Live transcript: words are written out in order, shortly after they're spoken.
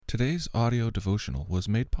Today's audio devotional was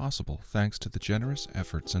made possible thanks to the generous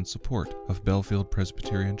efforts and support of Bellefield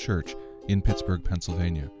Presbyterian Church in Pittsburgh,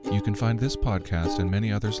 Pennsylvania. You can find this podcast and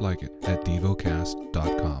many others like it at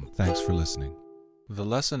Devocast.com. Thanks for listening. The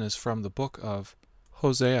lesson is from the book of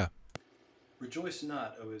Hosea. Rejoice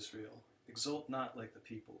not, O Israel, exult not like the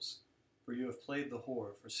peoples, for you have played the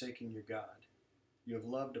whore, forsaking your God. You have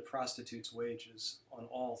loved a prostitute's wages on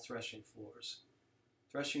all threshing floors.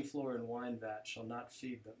 Threshing floor and wine vat shall not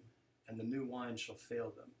feed them, and the new wine shall fail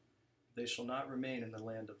them. They shall not remain in the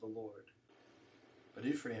land of the Lord. But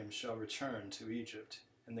Ephraim shall return to Egypt,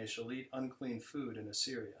 and they shall eat unclean food in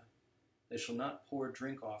Assyria. They shall not pour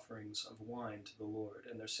drink offerings of wine to the Lord,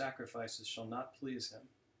 and their sacrifices shall not please him.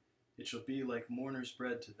 It shall be like mourner's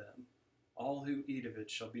bread to them. All who eat of it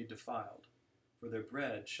shall be defiled, for their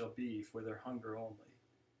bread shall be for their hunger only.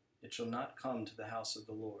 It shall not come to the house of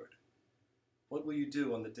the Lord. What will you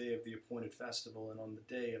do on the day of the appointed festival and on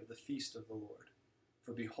the day of the feast of the Lord?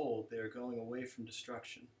 For behold, they are going away from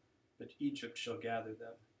destruction, but Egypt shall gather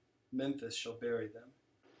them. Memphis shall bury them.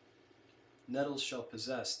 Nettles shall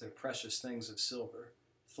possess their precious things of silver.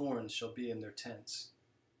 Thorns shall be in their tents.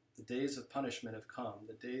 The days of punishment have come.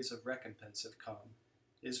 The days of recompense have come.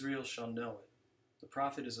 Israel shall know it. The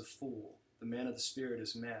prophet is a fool. The man of the Spirit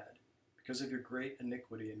is mad, because of your great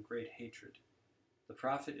iniquity and great hatred. The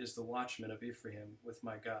prophet is the watchman of Ephraim with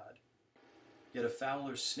my God. Yet a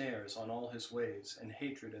fowler snares on all his ways, and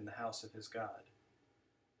hatred in the house of his God.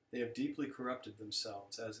 They have deeply corrupted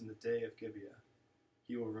themselves, as in the day of Gibeah.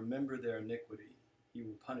 He will remember their iniquity. He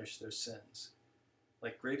will punish their sins.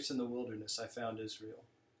 Like grapes in the wilderness I found Israel.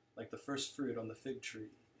 Like the first fruit on the fig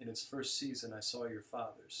tree, in its first season I saw your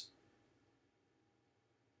fathers.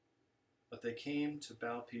 But they came to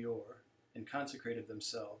Baal Peor, and consecrated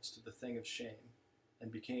themselves to the thing of shame,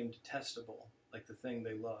 and became detestable like the thing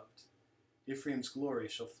they loved. Ephraim's glory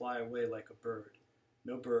shall fly away like a bird.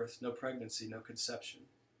 No birth, no pregnancy, no conception.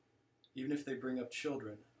 Even if they bring up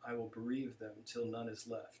children, I will bereave them till none is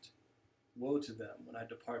left. Woe to them when I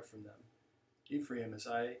depart from them. Ephraim, as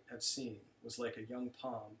I have seen, was like a young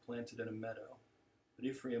palm planted in a meadow, but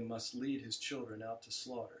Ephraim must lead his children out to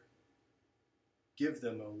slaughter. Give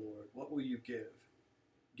them, O Lord, what will you give?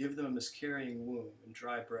 Give them a miscarrying womb and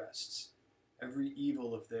dry breasts. Every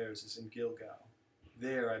evil of theirs is in Gilgal.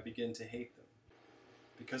 There I begin to hate them.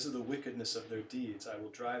 Because of the wickedness of their deeds, I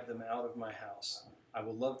will drive them out of my house. I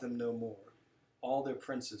will love them no more. All their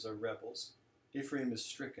princes are rebels. Ephraim is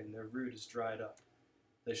stricken, their root is dried up.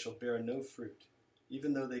 They shall bear no fruit.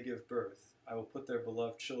 Even though they give birth, I will put their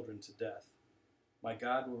beloved children to death. My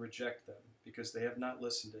God will reject them, because they have not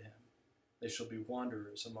listened to him. They shall be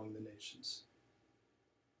wanderers among the nations.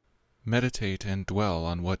 Meditate and dwell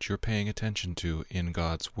on what you're paying attention to in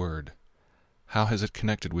God's Word. How has it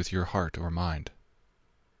connected with your heart or mind?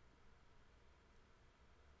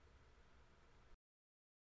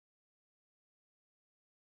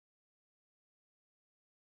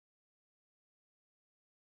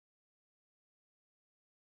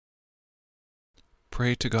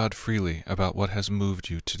 Pray to God freely about what has moved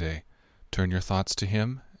you today. Turn your thoughts to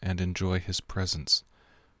Him and enjoy His presence.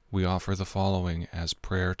 We offer the following as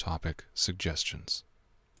prayer topic suggestions.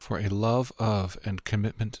 For a love of and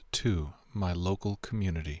commitment to my local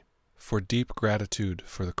community. For deep gratitude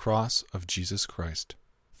for the cross of Jesus Christ.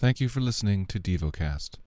 Thank you for listening to Devocast.